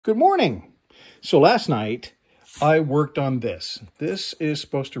Good morning. So last night I worked on this. This is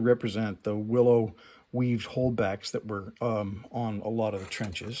supposed to represent the Willow weaved holdbacks that were on a lot of the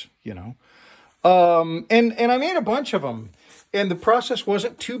trenches, you know. And I made a bunch of them. And the process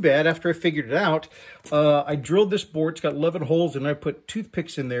wasn't too bad after I figured it out. I drilled this board. It's got 11 holes, and I put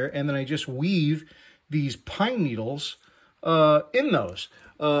toothpicks in there, and then I just weave these pine needles in those.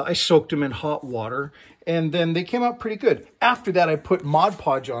 I soaked them in hot water, and then they came out pretty good. After that, I put Mod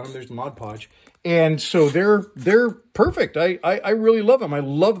Podge on them. There's the Mod Podge. And so they're perfect. I really love them. I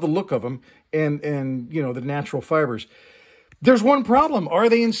love the look of them and you know, the natural fibers. There's one problem. Are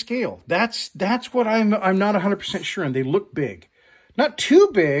they in scale? That's what I'm not 100% sure. And they look big. Not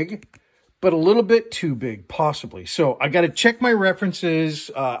too big, but a little bit too big, possibly. So I got to check my references.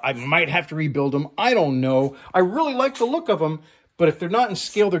 I might have to rebuild them. I don't know. I really like the look of them, but if they're not in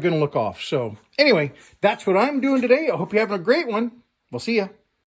scale, they're going to look off. So anyway, that's what I'm doing today. I hope you're having a great one. We'll see ya.